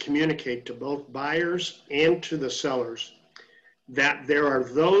we need to communicate to both buyers and to the sellers, that there are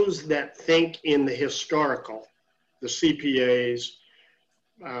those that think in the historical, the CPAs,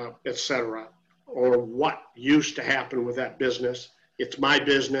 etc., or what used to happen with that business. It's my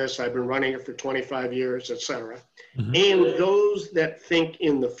business. I've been running it for 25 years, etc. Mm-hmm. And those that think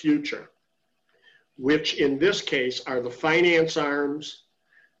in the future, which in this case are the finance arms,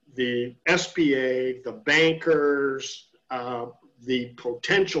 the SBA, the bankers, the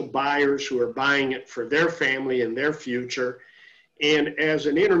potential buyers who are buying it for their family and their future. And as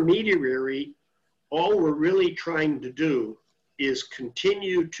an intermediary, all we're really trying to do is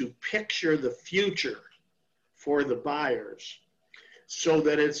continue to picture the future for the buyers so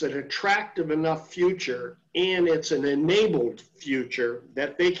that it's an attractive enough future and it's an enabled future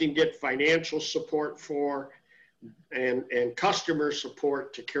that they can get financial support for and customer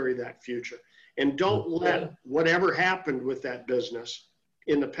support to carry that future. And don't let whatever happened with that business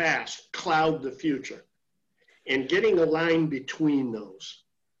in the past cloud the future. And getting a line between those.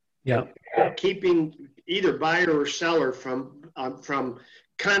 Yeah. Keeping either buyer or seller from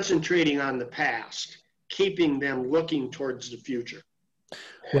concentrating on the past, keeping them looking towards the future.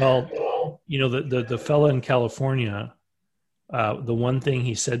 Well, the fella in California The one thing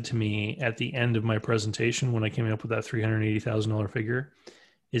he said to me at the end of my presentation when I came up with that $380,000 figure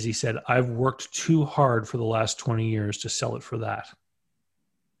is he said, I've worked too hard for the last 20 years to sell it for that.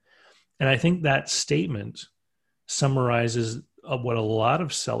 And I think that statement summarizes what a lot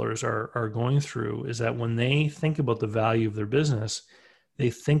of sellers are going through, is that when they think about the value of their business, they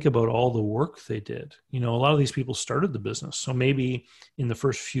think about all the work they did. You know, a lot of these people started the business. So maybe in the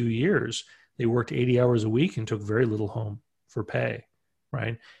first few years, they worked 80 hours a week and took very little home for pay,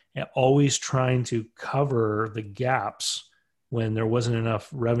 right? And always trying to cover the gaps when there wasn't enough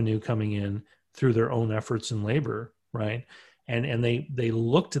revenue coming in through their own efforts and labor, right? And they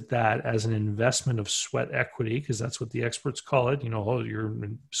looked at that as an investment of sweat equity, because that's what the experts call it. You know, oh, you're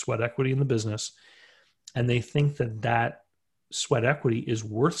in sweat equity in the business. And they think that that sweat equity is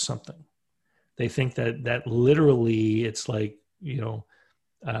worth something. They think that literally it's like,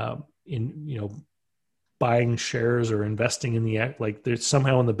 buying shares or investing in like there's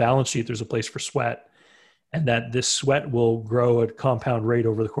somehow on the balance sheet, there's a place for sweat, and that this sweat will grow at compound rate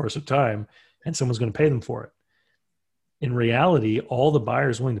over the course of time, and someone's going to pay them for it. In reality, all the buyer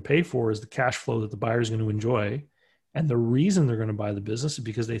is willing to pay for is the cash flow that the buyer is going to enjoy. And the reason they're going to buy the business is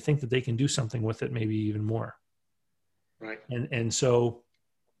because they think that they can do something with it, maybe even more. Right. And so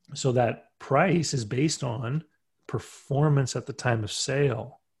that price is based on performance at the time of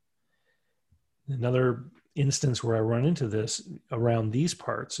sale. Another instance where I run into this around these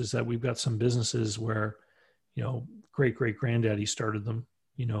parts is that we've got some businesses where, great granddaddy started them.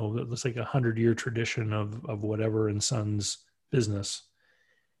 It's like 100-year tradition of whatever and Sons business.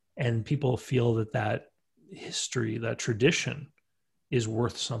 And people feel that history, that tradition is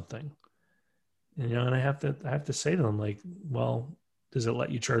worth something. And I have to say to them, like, well, does it let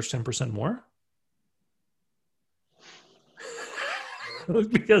you charge 10% more?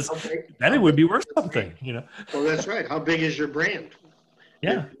 Because then it would be worth something, Well, that's right. How big is your brand?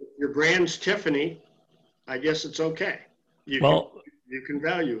 Yeah. If your brand's Tiffany, I guess it's okay. You can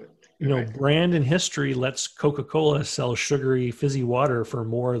value it. Right? Brand and history lets Coca-Cola sell sugary, fizzy water for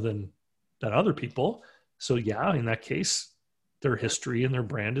more than other people. So yeah, in that case, their history and their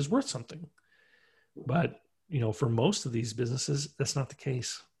brand is worth something. But, for most of these businesses, that's not the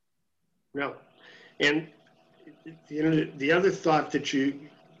case. No. And, the other thought that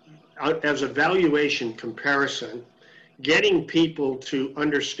as a valuation comparison, getting people to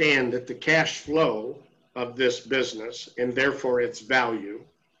understand that the cash flow of this business and therefore its value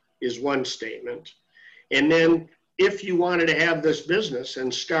is one statement. And then if you wanted to have this business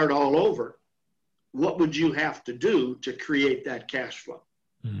and start all over, what would you have to do to create that cash flow?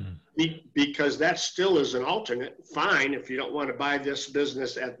 Because that still is an alternate. Fine, if you don't want to buy this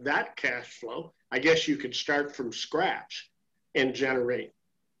business at that cash flow, I guess you could start from scratch and generate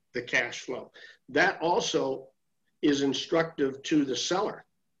the cash flow. That also is instructive to the seller.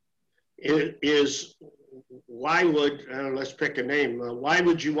 It is, why would, let's pick a name, why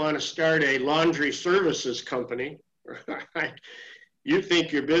would you want to start a laundry services company? Right? You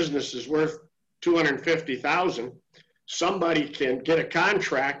think your business is worth $250,000. Somebody can get a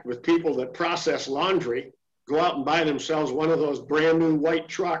contract with people that process laundry, go out and buy themselves one of those brand new white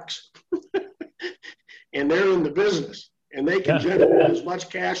trucks, and they're in the business, and they can generate as much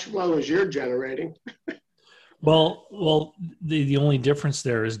cash flow as you're generating. Well, the only difference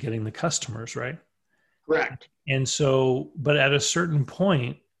there is getting the customers, right? Correct. And so, but at a certain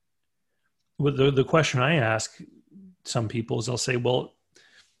point, with the question I ask some people is, I'll say, well,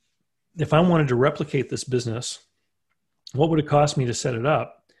 if I wanted to replicate this business, what would it cost me to set it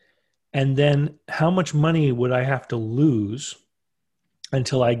up? And then how much money would I have to lose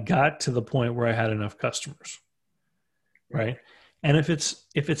until I got to the point where I had enough customers? Right. And if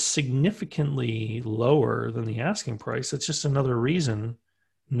it's significantly lower than the asking price, it's just another reason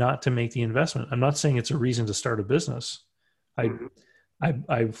not to make the investment. I'm not saying it's a reason to start a business.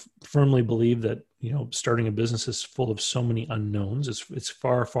 I firmly believe that, starting a business is full of so many unknowns. It's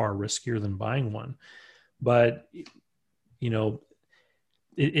far, far riskier than buying one. But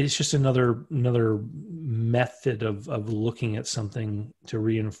it's just another method of looking at something to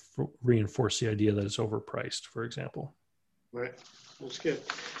reinforce the idea that it's overpriced, for example. Right. That's good.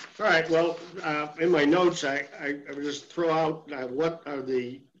 All right. Well, in my notes, I would just throw out what are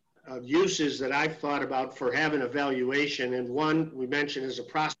the uses that I've thought about for having a valuation. And one we mentioned is a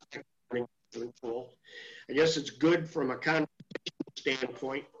prospect tool. I guess it's good from a conversation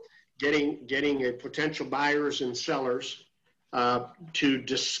standpoint, getting a potential buyers and sellers to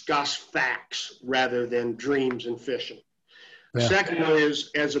discuss facts rather than dreams and fishing. The second one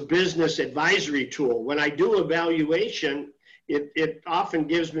is as a business advisory tool. When I do evaluation, it often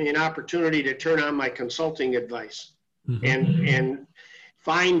gives me an opportunity to turn on my consulting advice Mm-hmm. and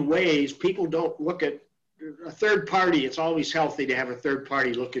find ways. People don't look at a third party. It's always healthy to have a third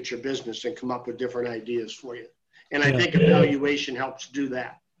party look at your business and come up with different ideas for you. And I think evaluation helps do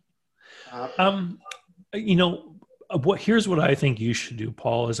that. Here's what I think you should do,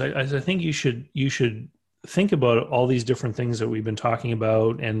 Paul, is I think you should think about all these different things that we've been talking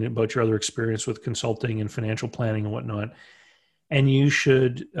about and about your other experience with consulting and financial planning and whatnot. And you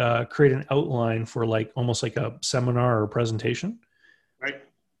should create an outline for almost like a seminar or a presentation. Right.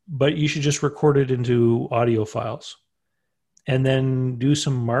 But you should just record it into audio files and then do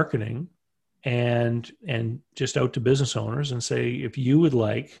some marketing and just out to business owners and say, if you would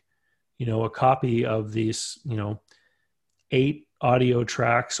like, a copy of these, 8 audio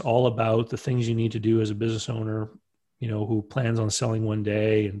tracks all about the things you need to do as a business owner, who plans on selling one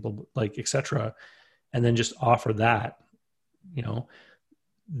day and et cetera, and then just offer that,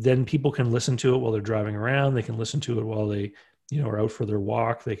 then people can listen to it while they're driving around. They can listen to it while they, are out for their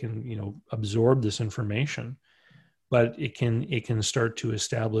walk. They can, absorb this information, but it can start to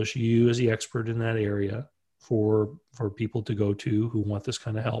establish you as the expert in that area for people to go to who want this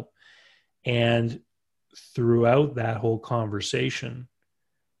kind of help. And throughout that whole conversation,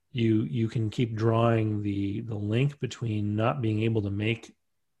 you can keep drawing the link between not being able to make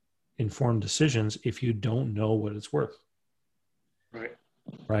informed decisions if you don't know what it's worth.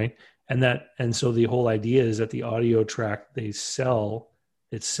 Right. And so the whole idea is that the audio track it sells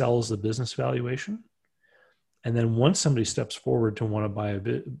the business valuation. And then once somebody steps forward to want to buy a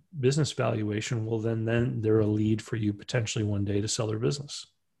business valuation, well, then they're a lead for you potentially one day to sell their business.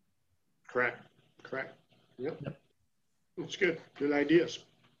 Correct. Yep. That's good. Good ideas.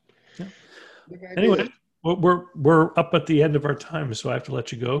 Yeah. Anyway, we're up at the end of our time, so I have to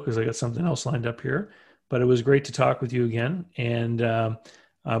let you go because I got something else lined up here. But it was great to talk with you again. And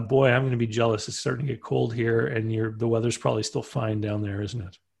boy, I'm going to be jealous. It's starting to get cold here, and the weather's probably still fine down there, isn't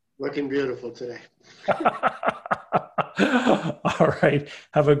it? Looking beautiful today. All right.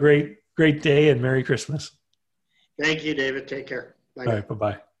 Have a great day and Merry Christmas. Thank you, David. Take care. Bye. All right.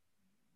 Bye-bye.